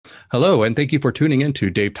Hello, and thank you for tuning in to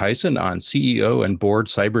Dave Tyson on CEO and Board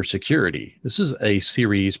Cybersecurity. This is a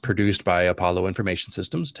series produced by Apollo Information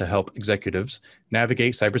Systems to help executives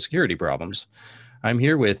navigate cybersecurity problems. I'm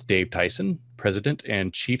here with Dave Tyson, President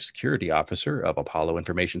and Chief Security Officer of Apollo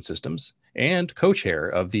Information Systems and co-chair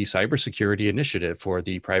of the Cybersecurity Initiative for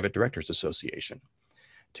the Private Directors Association.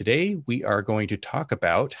 Today, we are going to talk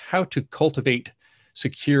about how to cultivate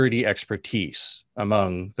security expertise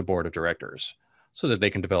among the board of directors so that they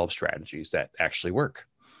can develop strategies that actually work.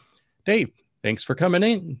 Dave, thanks for coming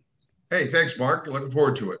in. Hey, thanks, Mark. Looking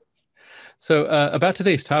forward to it. So about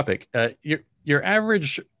today's topic, your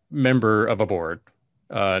average member of a board,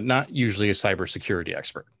 not usually a cybersecurity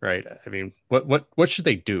expert, right? I mean, what should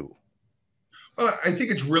they do? Well, I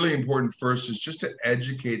think it's really important first is just to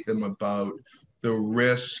educate them about the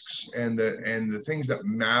risks and the things that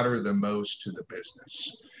matter the most to the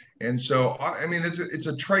business. And so, I mean, it's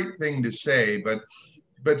a trite thing to say,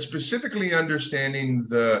 but specifically understanding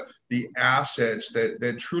the assets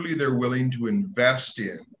that truly they're willing to invest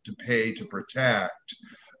in, to pay, to protect,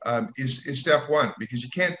 is step one, because you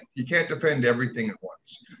can't defend everything at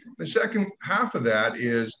once. The second half of that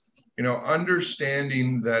is,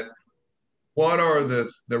 understanding that what are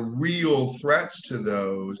the real threats to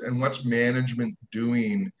those and what's management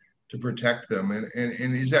doing to protect them,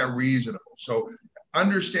 and is that reasonable? So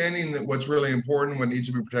understanding that what's really important, what needs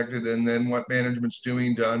to be protected, and then what management's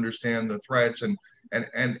doing to understand the threats, and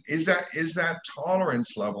is that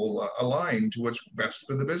tolerance level aligned to what's best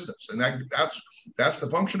for the business, and that's the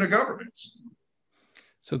function of governance.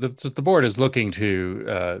 So the board is looking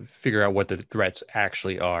to figure out what the threats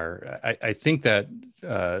actually are. I think that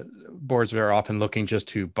boards are often looking just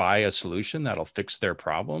to buy a solution that'll fix their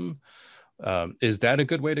problem. Is that a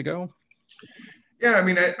good way to go? Yeah, I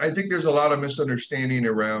mean, I think there's a lot of misunderstanding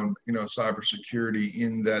around cybersecurity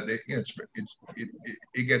in that it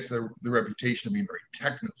gets the reputation of being very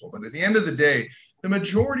technical, but at the end of the day, the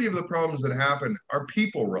majority of the problems that happen are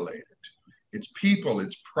people related. It's people,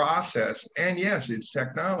 it's process, and yes, it's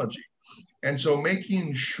technology. And so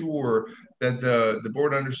making sure that the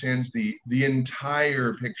board understands the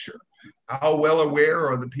entire picture. How well aware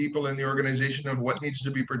are the people in the organization of what needs to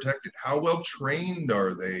be protected? How well trained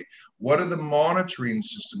are they? What are the monitoring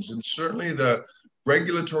systems? And certainly the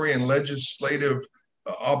regulatory and legislative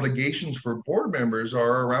obligations for board members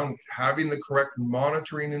are around having the correct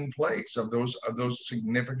monitoring in place of those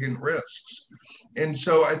significant risks. And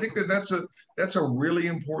so I think that's a really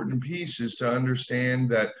important piece, is to understand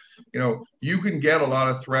that you can get a lot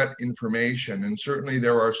of threat information, and certainly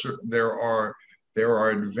there are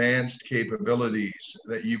advanced capabilities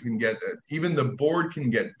that you can get that even the board can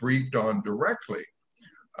get briefed on directly,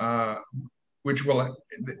 which will,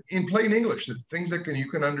 in plain English, the things that you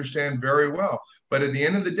can understand very well. But at the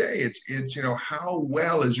end of the day, it's how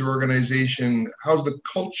well is your organization, how's the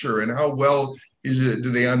culture, and how well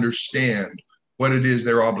do they understand what it is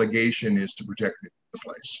their obligation is to protect the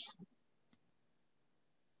place.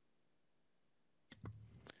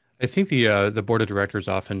 I think the board of directors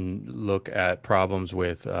often look at problems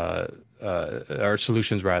with or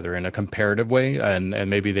solutions rather in a comparative way, and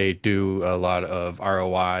maybe they do a lot of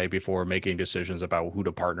ROI before making decisions about who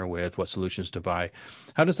to partner with, what solutions to buy.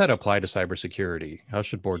 How does that apply to cybersecurity? How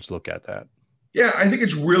should boards look at that? Yeah, I think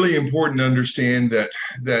it's really important to understand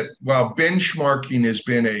that while benchmarking has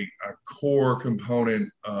been a core component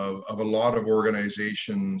of a lot of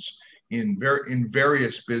organizations in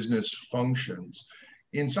various business functions,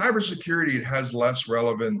 in cybersecurity it has less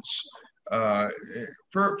relevance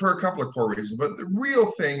for a couple of core reasons. But the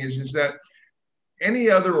real thing is that any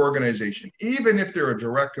other organization, even if they're a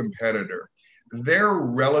direct competitor, their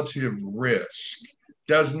relative risk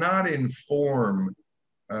does not inform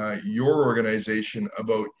your organization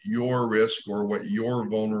about your risk or what you're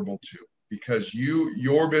vulnerable to, because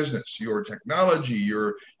your business, your technology,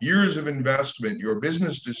 your years of investment, your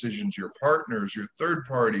business decisions, your partners, your third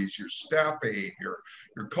parties, your staff behavior,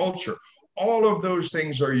 your culture, all of those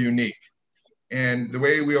things are unique. And the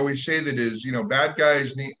way we always say that is, bad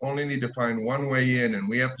guys only need to find one way in, and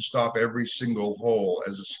we have to stop every single hole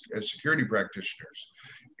as security practitioners.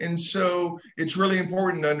 And so it's really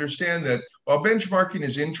important to understand that while benchmarking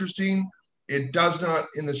is interesting, it does not,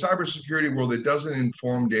 in the cybersecurity world, it doesn't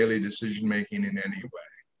inform daily decision making in any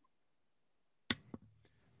way.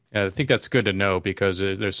 Yeah, I think that's good to know because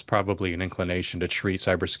there's probably an inclination to treat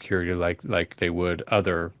cybersecurity like they would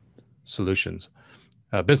other solutions,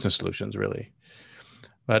 business solutions, really.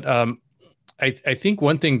 But I think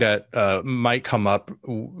one thing that might come up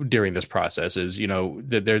during this process is,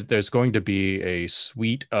 that there's going to be a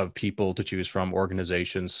suite of people to choose from: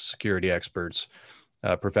 organizations, security experts,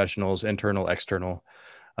 professionals, internal, external.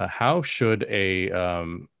 How should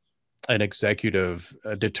an executive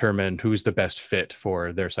determine who's the best fit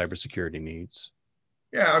for their cybersecurity needs?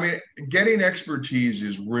 Yeah, I mean, getting expertise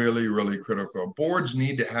is really, really critical. Boards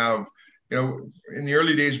need to have, in the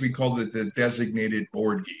early days, we called it the designated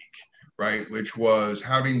board geek, right? Which was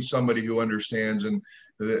having somebody who understands and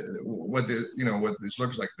what this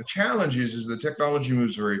looks like. The challenge is the technology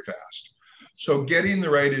moves very fast. So getting the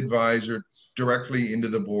right advisor directly into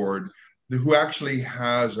the board who actually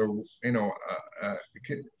has a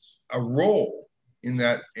role in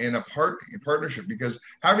a partnership, because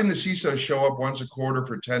having the CISO show up once a quarter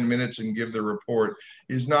for 10 minutes and give the report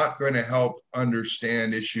is not going to help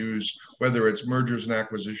understand issues, whether it's mergers and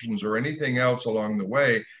acquisitions or anything else along the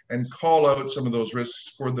way, and call out some of those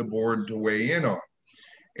risks for the board to weigh in on.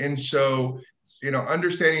 And so,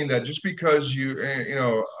 understanding that just because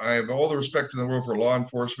I have all the respect in the world for law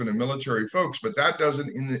enforcement and military folks, but that doesn't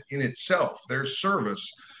in itself, their service,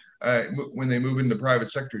 when they move into the private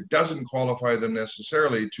sector, doesn't qualify them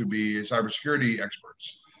necessarily to be cybersecurity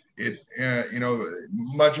experts.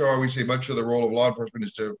 Much of the role of law enforcement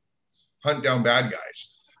is to hunt down bad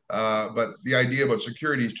guys. But the idea about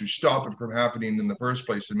security is to stop it from happening in the first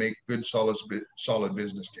place and make good, solid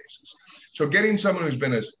business cases. So getting someone who's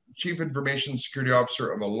been a chief information security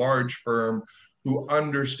officer of a large firm who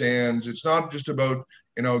understands, it's not just about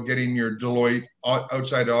getting your Deloitte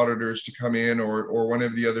outside auditors to come in or one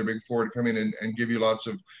of the other big four to come in and give you lots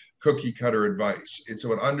of cookie cutter advice. It's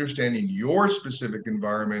about understanding your specific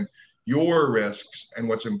environment, your risks, and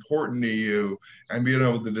what's important to you, and being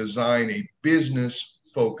able to design a business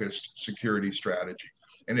focused security strategy.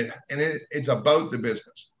 And it's about the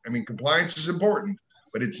business. I mean, compliance is important,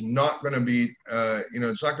 but it's not going to be,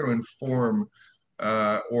 it's not going to inform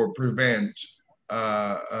or prevent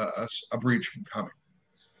a breach from coming.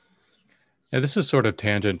 Yeah, this is sort of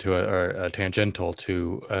tangential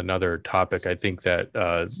to another topic. I think that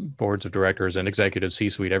boards of directors and executive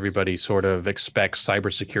C-suite, everybody sort of expects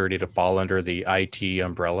cybersecurity to fall under the IT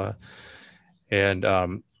umbrella. And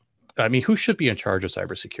I mean, who should be in charge of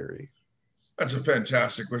cybersecurity? That's a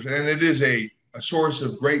fantastic question. And it is a source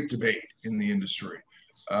of great debate in the industry.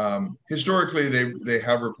 Historically, they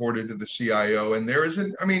have reported to the CIO, and there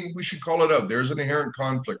isn't, I mean, we should call it out. There's an inherent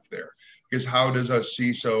conflict there, because how does a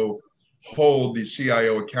CISO hold the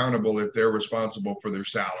CIO accountable if they're responsible for their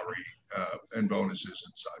salary and bonuses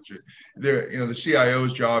and such? The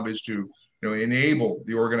CIO's job is to enable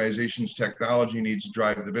the organization's technology needs to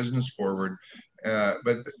drive the business forward.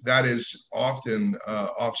 But that is often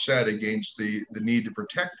offset against the need to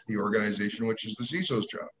protect the organization, which is the CISO's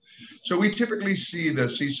job. So we typically see the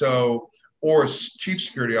CISO or chief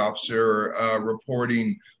security officer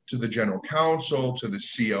reporting to the general counsel, to the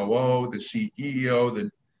COO, the CEO,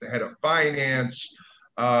 the head of finance,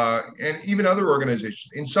 and even other organizations.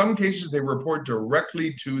 In some cases, they report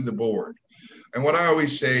directly to the board. And what I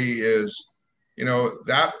always say is,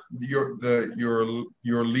 that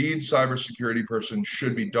your lead cybersecurity person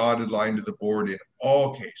should be dotted line to the board in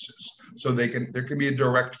all cases, so there can be a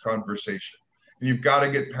direct conversation. And you've got to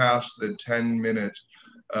get past the 10-minute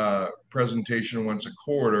presentation once a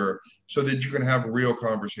quarter, so that you can have real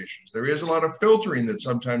conversations. There is a lot of filtering that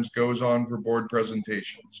sometimes goes on for board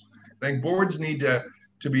presentations. I think boards need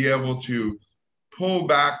to be able to pull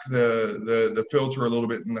back the filter a little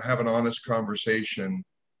bit and have an honest conversation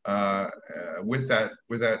with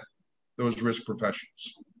those risk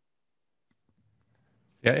professionals.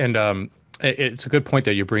 Yeah, and it's a good point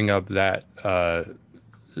that you bring up that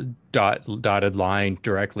dotted line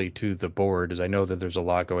directly to the board, as I know that there's a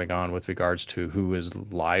lot going on with regards to who is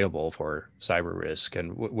liable for cyber risk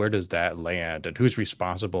and where does that land, and who's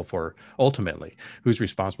responsible for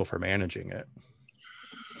managing it.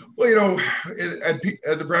 Well, at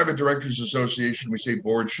the Private Directors Association, we say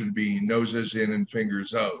boards should be noses in and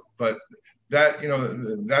fingers out, but that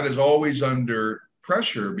is always under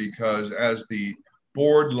pressure, because as the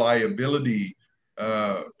board liability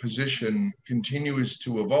position continues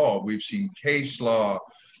to evolve, we've seen case law,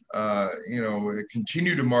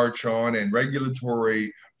 continue to march on, and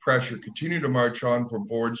regulatory pressure continue to march on for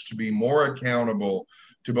boards to be more accountable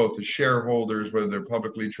to both the shareholders, whether they're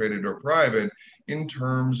publicly traded or private, in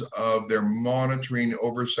terms of their monitoring,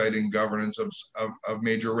 oversight, and governance of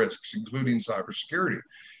major risks, including cybersecurity.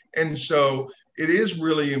 And so it is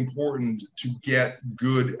really important to get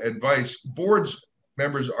good advice. Boards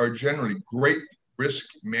members are generally great risk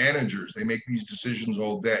managers. They make these decisions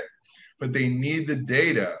all day, but they need the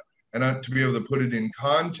data and to be able to put it in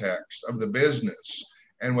context of the business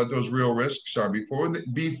and what those real risks are before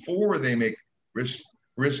they make risk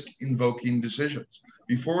invoking decisions.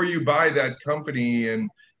 Before you buy that company and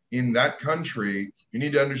in that country, you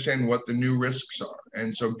need to understand what the new risks are.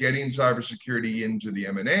 And so getting cybersecurity into the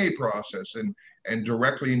M&A process and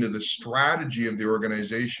directly into the strategy of the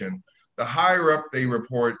organization, the higher up they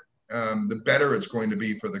report, the better it's going to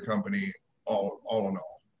be for the company all in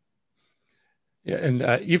all. Yeah,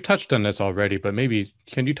 and you've touched on this already, but maybe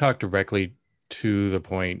can you talk directly to the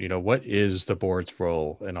point, what is the board's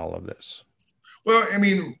role in all of this? Well, I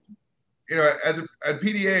mean, at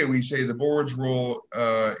PDA, we say the board's role,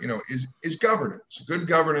 is governance. Good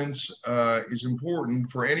governance is important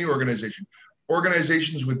for any organization.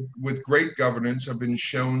 Organizations with great governance have been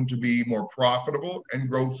shown to be more profitable and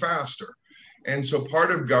grow faster. And so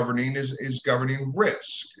part of governing is governing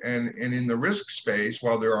risk. And in the risk space,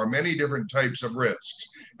 while there are many different types of risks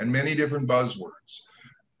and many different buzzwords,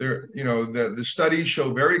 the studies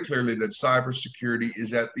show very clearly that cybersecurity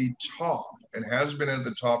is at the top and has been at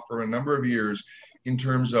the top for a number of years in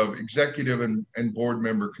terms of executive and board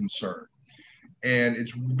member concern. And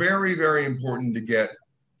it's very, very important to get,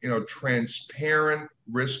 transparent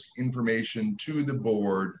risk information to the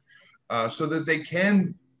board so that they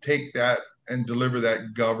can take that and deliver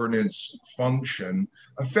that governance function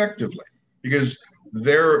effectively. Because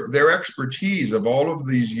their expertise of all of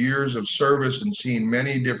these years of service and seeing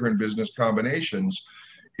many different business combinations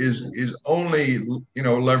is only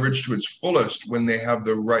leveraged to its fullest when they have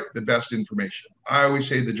the best information. I always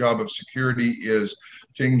say the job of security is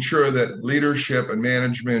to ensure that leadership and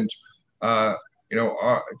management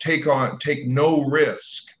take no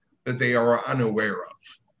risk that they are unaware of.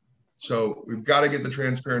 So we've got to get the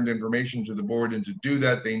transparent information to the board, and to do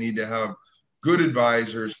that, they need to have good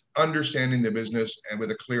advisors understanding the business and with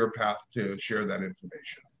a clear path to share that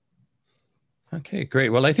information. Okay, great.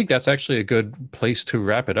 Well, I think that's actually a good place to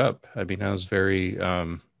wrap it up. I mean, that was very,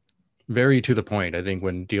 very to the point. I think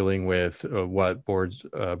when dealing with what boards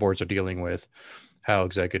are dealing with, how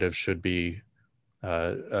executives should be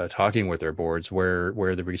talking with their boards,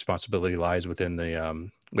 where the responsibility lies within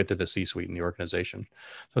the C-suite in the organization.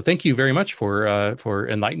 So thank you very much for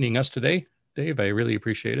enlightening us today, Dave. I really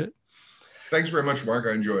appreciate it. Thanks very much, Mark.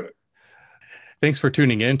 I enjoyed it. Thanks for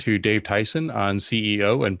tuning in to Dave Tyson on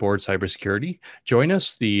CEO and Board Cybersecurity. Join us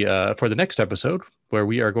for the next episode, where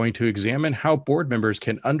we are going to examine how board members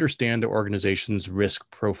can understand the organization's risk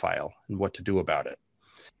profile and what to do about it.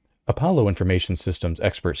 Apollo Information Systems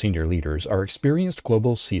expert senior leaders are experienced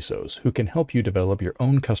global CISOs who can help you develop your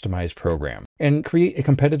own customized program and create a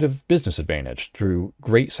competitive business advantage through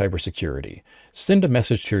great cybersecurity. Send a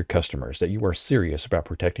message to your customers that you are serious about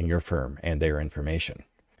protecting your firm and their information.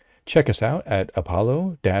 Check us out at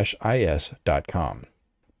apollo-is.com.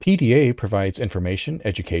 PDA provides information,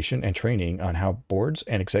 education, and training on how boards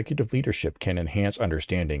and executive leadership can enhance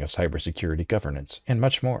understanding of cybersecurity governance, and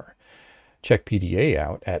much more. Check PDA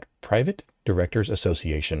out at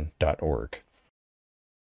privatedirectorsassociation.org.